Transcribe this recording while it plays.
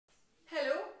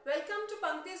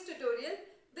today's tutorial.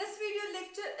 This video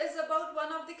lecture is about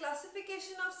one of the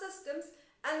classification of systems,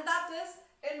 and that is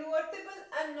invertible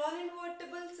and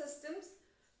non-invertible systems.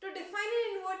 To define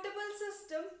an invertible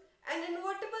system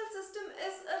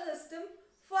is a system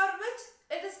for which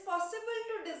it is possible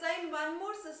to design one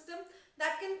more system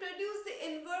that can produce the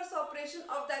inverse operation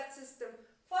of that system.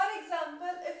 For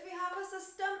example, if we have a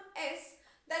system S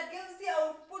that gives the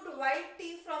output yt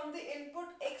from the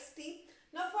input xt.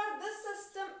 Now for this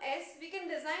system S, we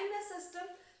can design a system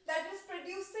that is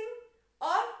producing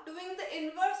or doing the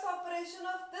inverse operation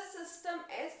of this system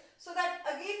S, so that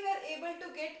again we are able to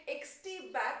get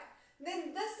xt back.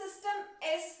 Then this system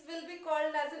S will be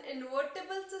called as an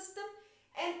invertible system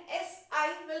and Si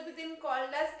will be then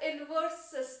called as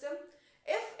inverse system.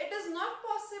 If it is not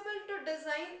possible to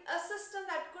design a system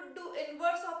that could do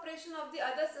inverse operation of the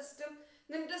other system,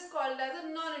 then it is called as a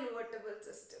non-invertible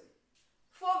system.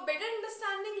 For better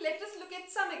understanding, let us look at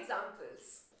some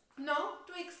examples. Now,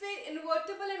 to explain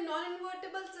invertible and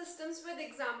non-invertible systems with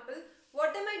example,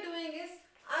 what am I doing is,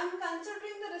 I am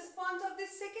considering the response of the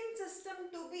second system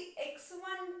to be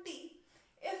x1t.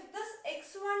 If this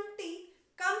x1t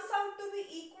comes out to be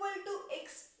equal to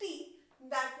xt,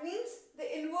 that means the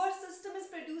inverse system is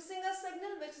producing a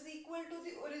signal which is equal to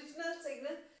the original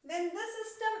signal. Then this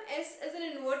system S is an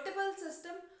invertible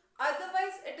system,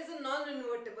 otherwise it is a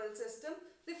non-invertible system.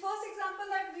 The first example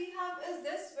that we have is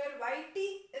this, where yt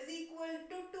is equal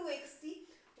to 2xt.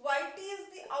 Yt is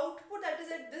the output that is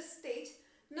at this stage.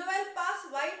 Now I'll pass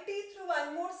yt through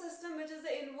one more system which is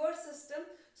the inverse system.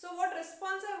 So what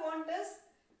response I want is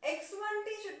x1t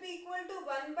should be equal to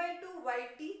 1 by 2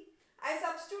 yt. I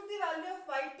substitute the value of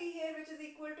yt here, which is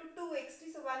equal to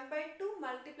 2xt. So 1 by 2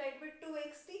 multiplied with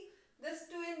 2xt. This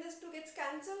 2 and this 2 gets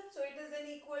cancelled. So it is then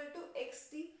equal to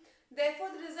xt.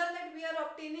 Therefore, the result that we are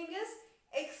obtaining is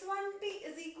x1t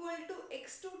is equal to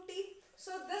x2t.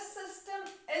 So this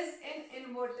system is an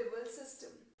invertible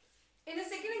system. In the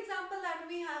second example that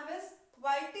we have is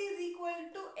yt is equal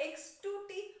to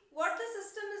x2t. What the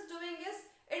system is doing is,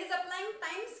 it is applying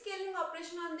time scaling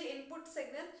operation on the input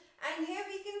signal, and here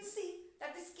we can see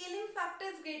that the scaling factor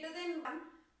is greater than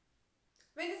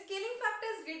 1. When the scaling factor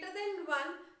is greater than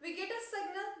 1, we get a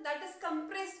signal that is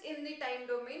compressed in the time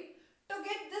domain. To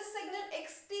get this signal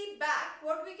xt back,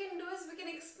 what we can do is we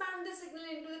can expand the signal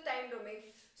into the time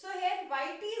domain. So here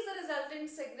yt is the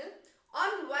resultant signal.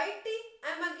 On yt,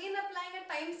 I am again applying a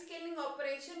time scaling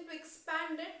operation to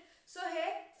expand it. So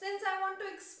here, since I want to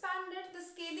expand it, the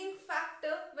scaling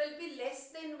factor will be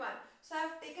less than 1. So I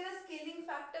have taken a scaling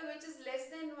factor which is less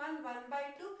than 1, 1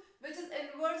 by 2, which is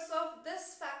inverse of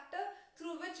this factor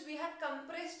through which we had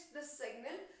compressed this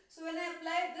signal. So when I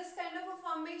apply this kind of a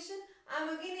formation, I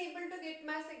am again able to get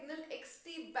my signal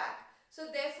xt back. So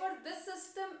therefore, this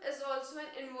system is also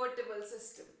an invertible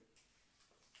system.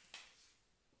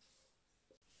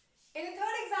 In the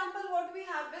third example, what we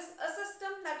have is a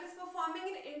system that is performing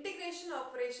an integration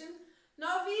operation.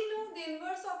 Now we know the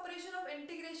inverse operation of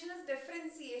integration is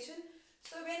differentiation.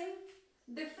 So when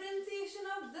differentiation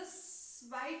of this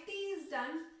yt is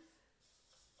done,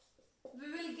 we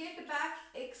will get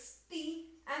back xt,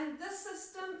 and this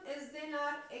system is then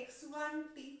our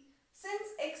x1t.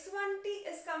 Since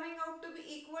x1t is coming out to be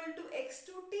equal to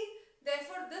x2t,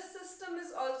 therefore this system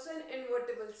is also an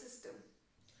invertible system.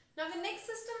 Now the next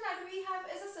system that we have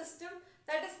is a system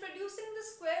that is producing the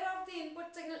square of the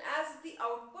input signal as the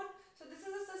output. So this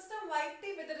is a system yt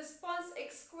with a response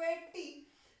x squared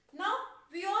t. Now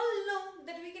we all know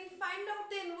that we can find out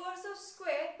the inverse of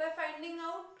square by finding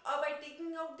out or by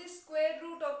taking out the square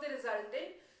root of the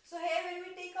resultant. So here when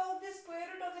we take out the square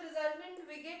root of the resultant,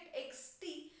 we get xt.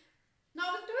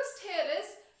 Now the twist here is,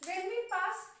 when we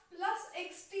pass plus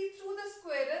xt through the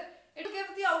squarer, it will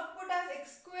give the output as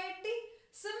x squared t.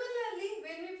 Similarly,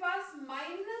 when we pass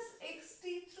minus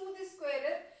xt through the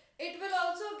squarer, it will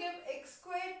also give x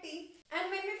squared t.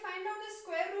 And when we find out the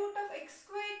square root of x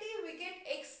squared t, we get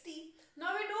xt.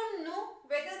 Now we don't know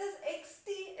whether this xt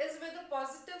is with a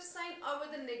positive sign or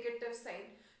with a negative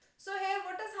sign. So here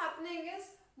what is happening is,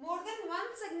 more than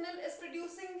one signal is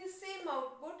producing the same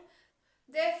output.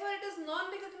 Therefore, it is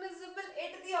non-recognizable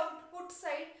at the output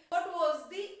side what was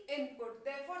the input.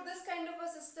 Therefore, this kind of a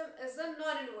system is a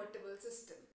non-invertible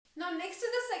system. Now, next to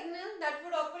the signal that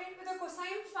would operate with a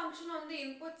cosine function on the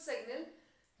input signal.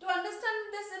 To understand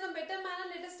this in a better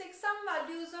manner, let us take some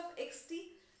values of xt.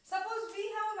 Suppose we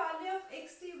have a value of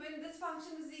xt when this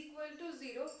function is equal to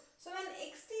 0. So, when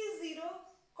xt is 0,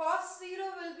 cos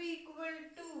 0 will be equal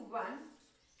to 1.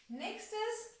 Next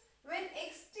is, when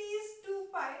xt is 2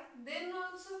 pi, then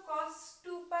also cos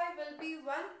 2 pi will be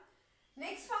 1.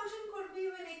 Next function could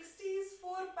be when xt is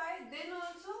 4 pi, then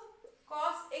also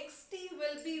cos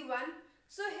be 1.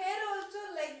 So here also,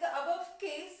 like the above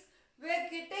case, we are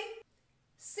getting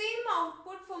same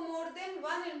output for more than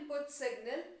one input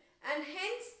signal, and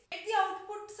hence at the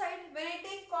output side when I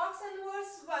take cos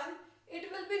inverse 1, it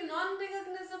will be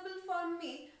non-recognizable for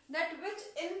me that which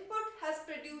input has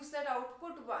produced that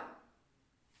output 1.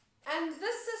 And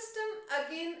this system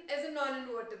again is a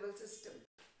non-invertible system.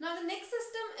 Now the next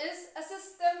system is a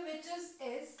system which is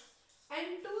S,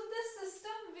 and to this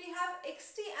system we have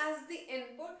xt as the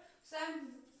input. So I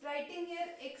am writing here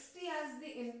xt as the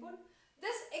input.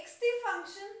 This xt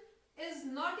function is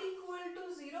not equal to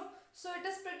 0, so it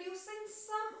is producing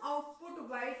some output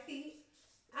yt,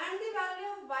 and the value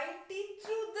of yt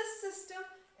through this system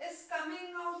is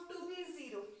coming out to be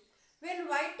 0. When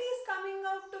yt is coming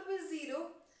out to be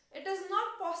 0, it is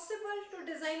not possible to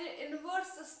design an inverse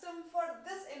system for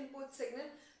this input signal,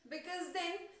 because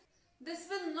then this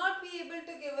will not be able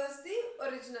to give us the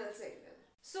original signal.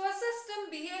 So a system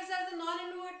behaves as a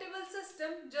non-invertible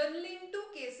system generally in two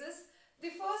cases.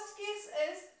 The first case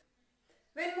is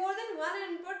when more than one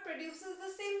input produces the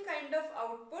same kind of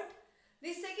output. The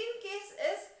second case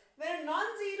is where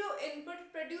non-zero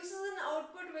input produces an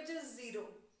output which is 0.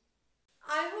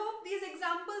 I hope these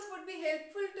examples would be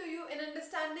helpful to you in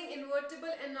understanding invertible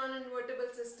and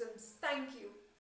non-invertible systems. Thank you.